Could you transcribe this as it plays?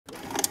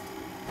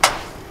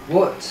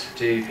What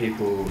do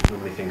people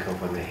normally think of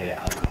when they hear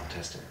alcohol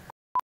testing?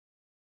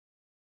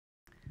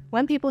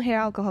 When people hear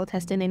alcohol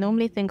testing, they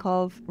normally think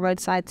of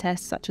roadside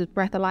tests such as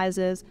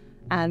breathalyzers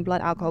and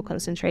blood alcohol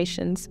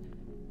concentrations.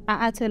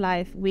 At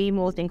AtoLife, we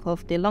more think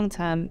of the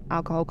long-term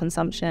alcohol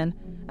consumption,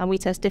 and we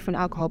test different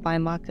alcohol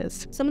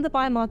biomarkers. Some of the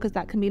biomarkers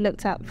that can be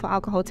looked at for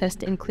alcohol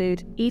testing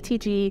include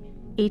ETG,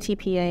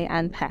 EtPa,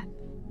 and PEth.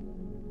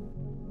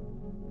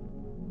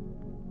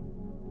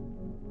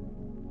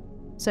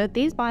 So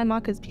these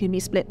biomarkers can be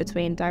split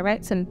between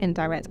direct and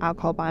indirect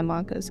alcohol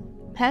biomarkers.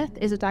 PEth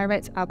is a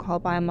direct alcohol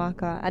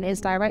biomarker, and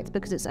is direct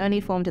because it's only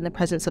formed in the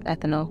presence of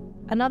ethanol.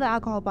 Another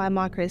alcohol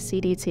biomarker is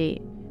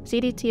CDT.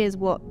 CDT is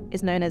what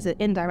is known as an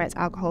indirect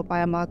alcohol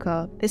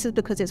biomarker. This is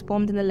because it's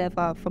formed in the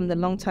liver from the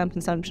long-term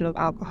consumption of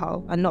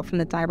alcohol and not from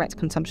the direct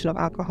consumption of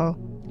alcohol.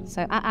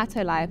 So at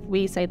AtoLife,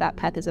 we say that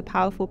PEth is a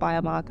powerful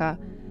biomarker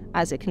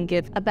as it can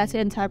give a better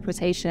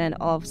interpretation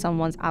of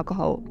someone's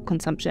alcohol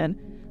consumption.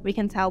 We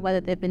can tell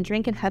whether they've been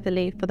drinking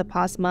heavily for the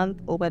past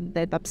month or whether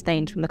they've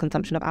abstained from the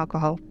consumption of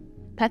alcohol.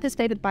 PEth is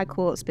favored by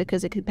courts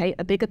because it could paint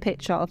a bigger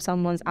picture of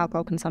someone's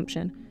alcohol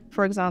consumption.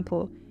 For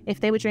example,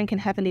 if they were drinking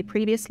heavily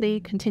previously,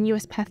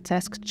 continuous PEth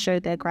tests could show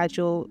their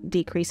gradual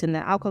decrease in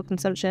their alcohol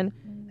consumption,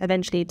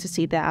 eventually to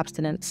see their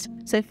abstinence.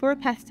 So for a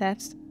PEth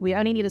test, we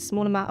only need a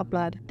small amount of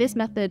blood. This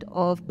method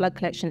of blood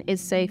collection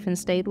is safe and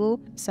stable,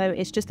 so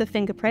it's just a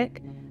finger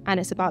prick, and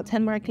it's about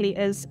 10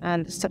 microliters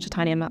and such a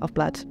tiny amount of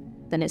blood.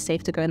 Then it's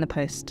safe to go in the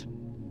post.